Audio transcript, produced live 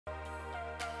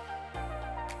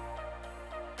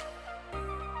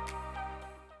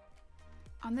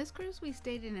On this cruise, we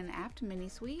stayed in an aft mini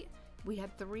suite. We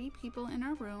had 3 people in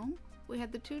our room. We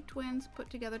had the 2 twins put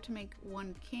together to make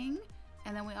 1 king,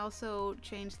 and then we also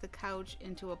changed the couch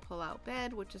into a pull-out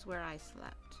bed, which is where I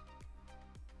slept.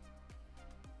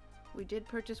 We did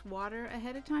purchase water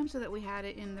ahead of time so that we had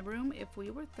it in the room if we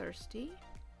were thirsty.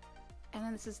 And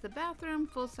then this is the bathroom,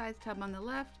 full-size tub on the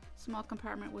left, small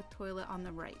compartment with toilet on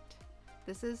the right.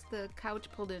 This is the couch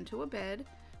pulled into a bed.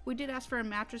 We did ask for a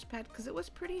mattress pad because it was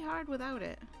pretty hard without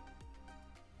it.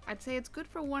 I'd say it's good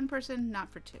for 1 person,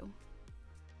 not for 2.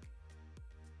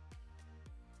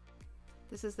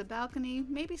 This is the balcony,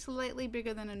 maybe slightly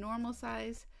bigger than a normal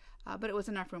size, but it was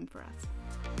enough room for us.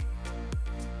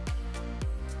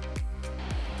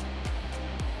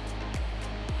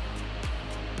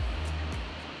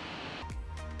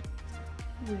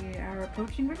 We are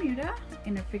approaching Bermuda,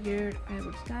 and I figured I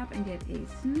would stop and get a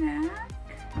snack.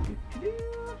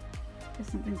 There's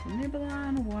something to nibble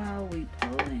on while we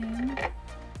pull in to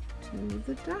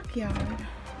the dockyard. This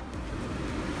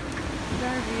is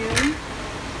our view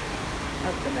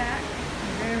of the back.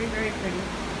 Very, very pretty.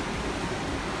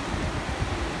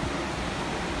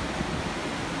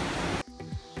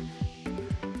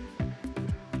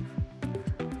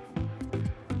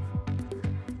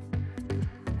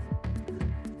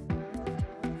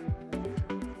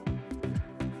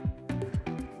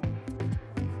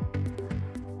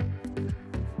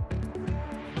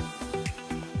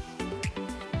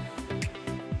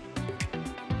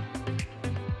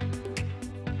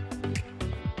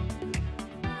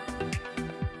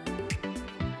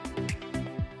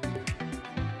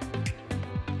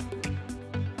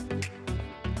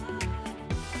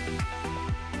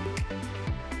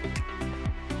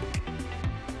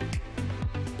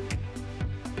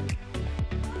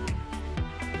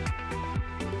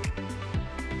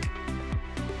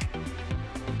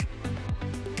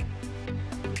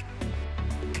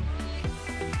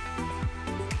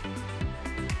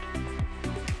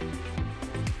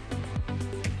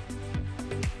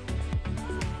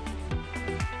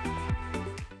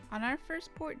 On our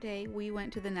first port day, we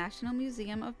went to the National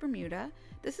Museum of Bermuda.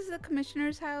 This is the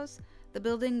commissioner's house, the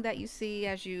building that you see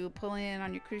as you pull in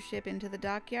on your cruise ship into the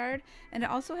dockyard, and it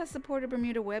also has the Port of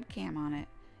Bermuda webcam on it.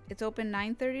 It's open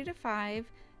 9:30 to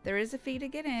 5. There is a fee to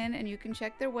get in, and you can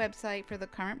check their website for the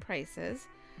current prices.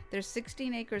 There's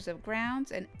 16 acres of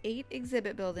grounds and 8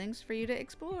 exhibit buildings for you to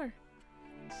explore.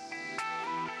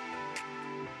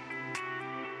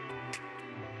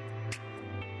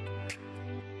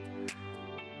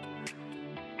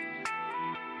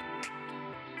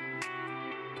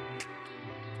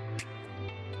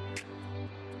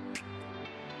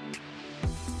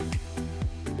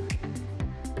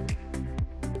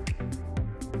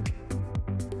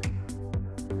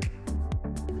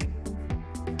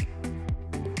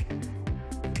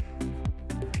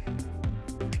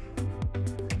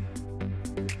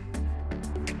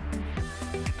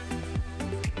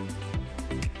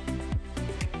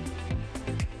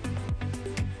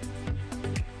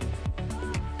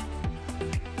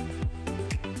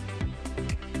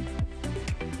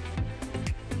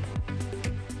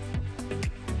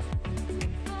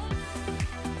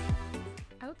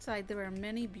 Outside there are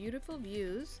many beautiful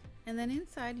views, and then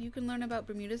inside you can learn about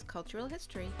Bermuda's cultural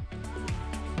history.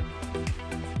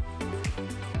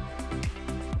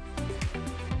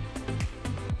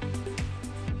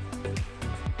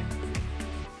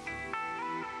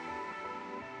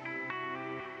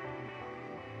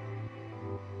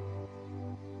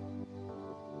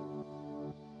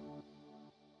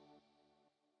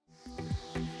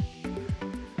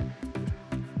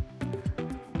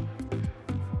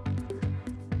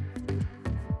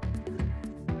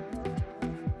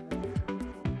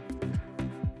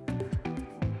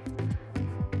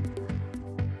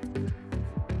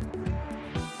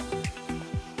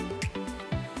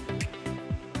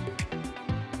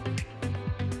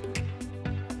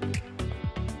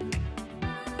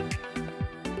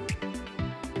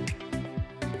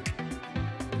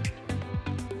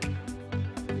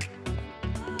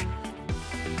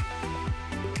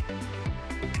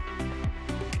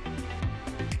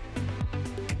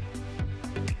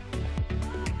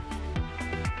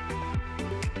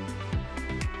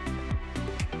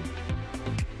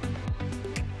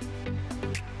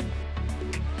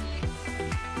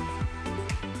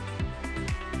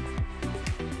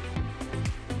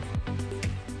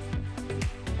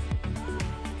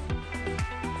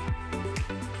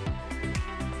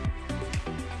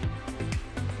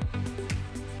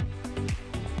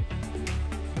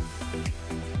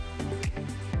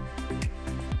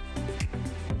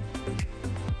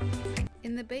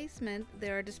 the basement,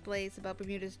 there are displays about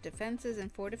Bermuda's defenses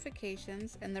and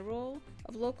fortifications and the role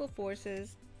of local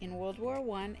forces in World War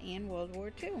I and World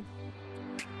War II.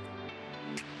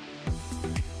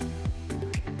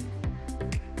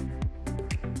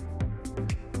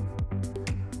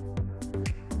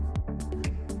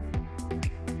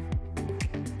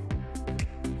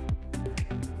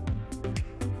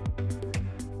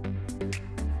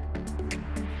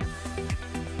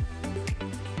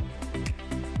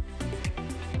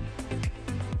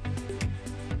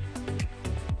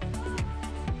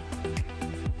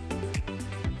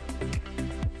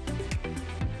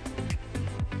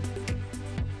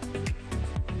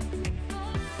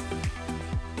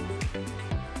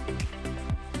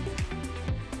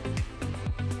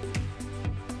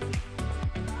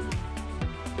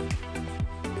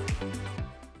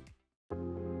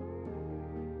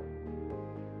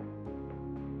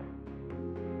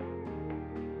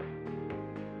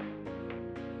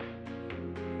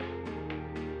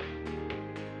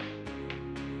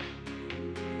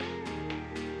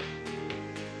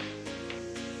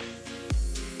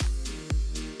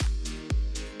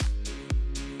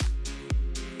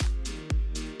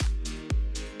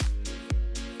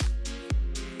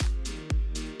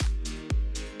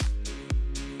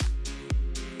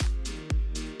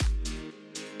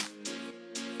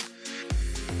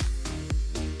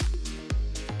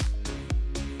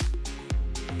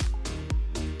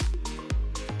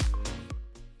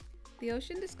 The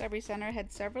Ocean Discovery Center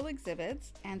had several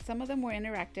exhibits, and some of them were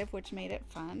interactive, which made it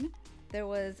fun. There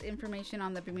was information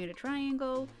on the Bermuda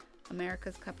Triangle,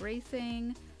 America's Cup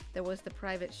Racing, there was the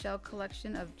private shell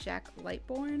collection of Jack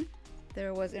Lightborn,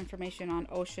 there was information on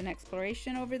ocean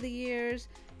exploration over the years,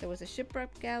 there was a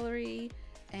shipwreck gallery,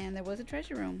 and there was a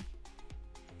treasure room.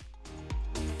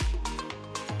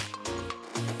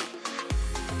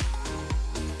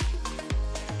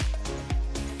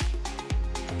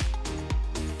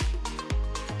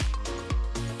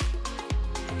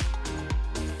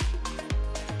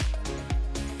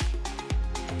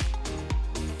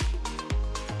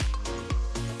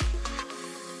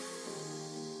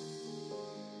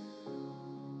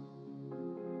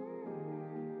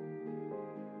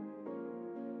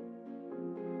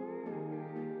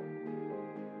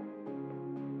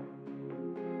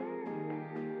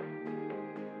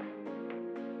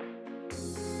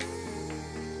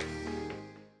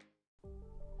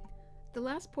 The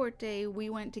last port day,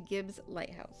 we went to Gibb's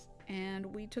Lighthouse, and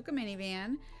we took a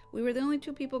minivan. We were the only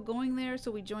two people going there, so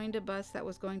we joined a bus that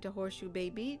was going to Horseshoe Bay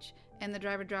Beach, and the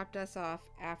driver dropped us off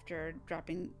after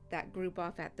dropping that group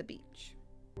off at the beach.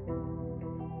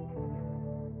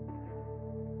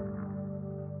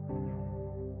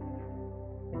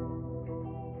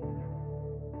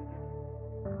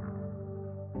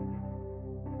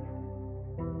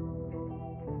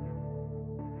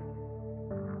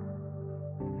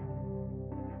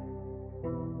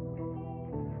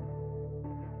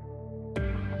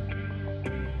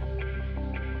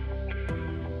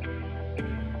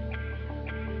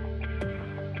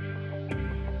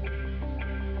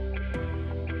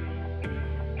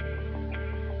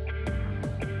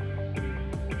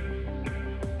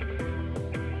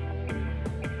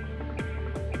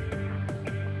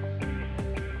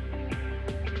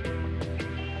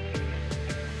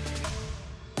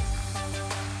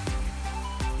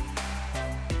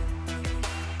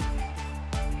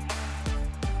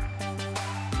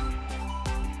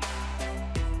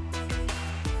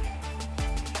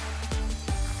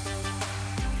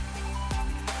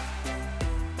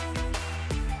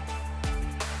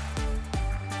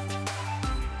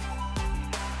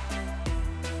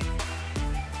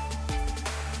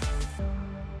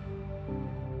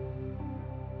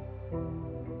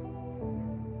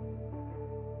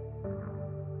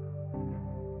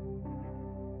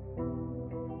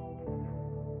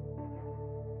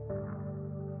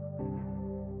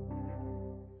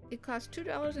 It cost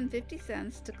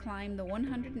 $2.50 to climb the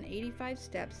 185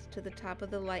 steps to the top of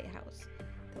the lighthouse.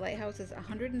 The lighthouse is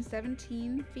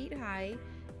 117 feet high,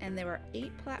 and there are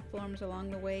 8 platforms along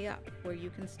the way up where you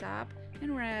can stop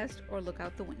and rest or look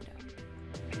out the window.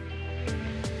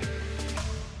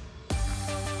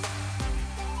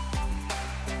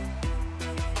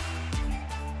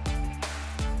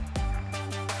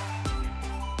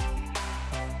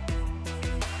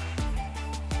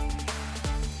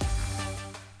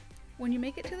 When you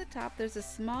make it to the top, there's a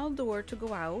small door to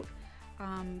go out.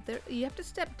 You have to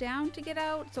step down to get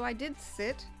out, so I did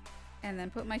sit and then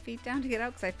put my feet down to get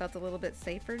out because I felt a little bit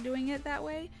safer doing it that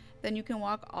way. Then you can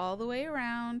walk all the way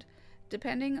around.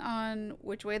 Depending on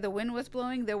which way the wind was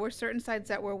blowing, there were certain sides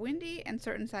that were windy and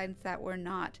certain sides that were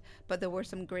not, but there were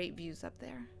some great views up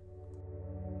there.